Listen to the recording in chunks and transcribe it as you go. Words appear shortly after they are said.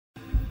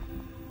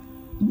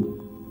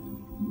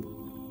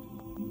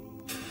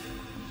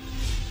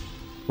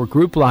For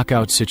group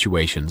lockout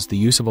situations, the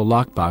use of a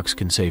lockbox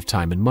can save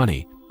time and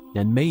money,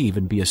 and may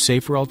even be a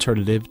safer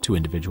alternative to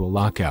individual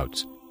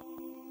lockouts.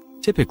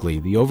 Typically,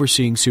 the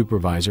overseeing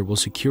supervisor will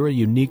secure a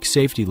unique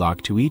safety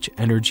lock to each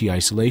energy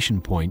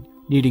isolation point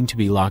needing to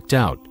be locked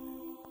out,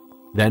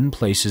 then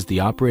places the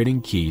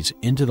operating keys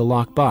into the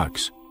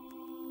lockbox.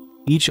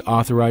 Each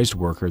authorized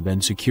worker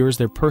then secures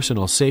their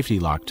personal safety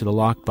lock to the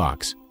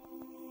lockbox.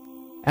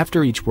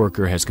 After each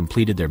worker has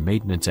completed their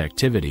maintenance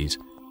activities,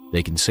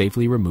 they can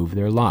safely remove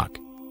their lock.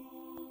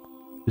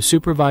 The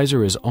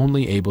supervisor is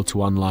only able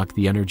to unlock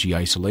the energy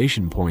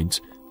isolation points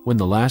when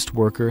the last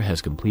worker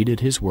has completed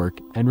his work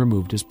and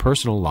removed his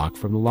personal lock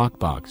from the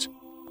lockbox.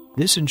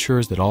 This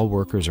ensures that all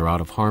workers are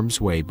out of harm's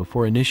way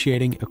before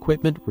initiating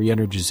equipment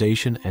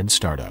re-energization and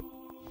startup.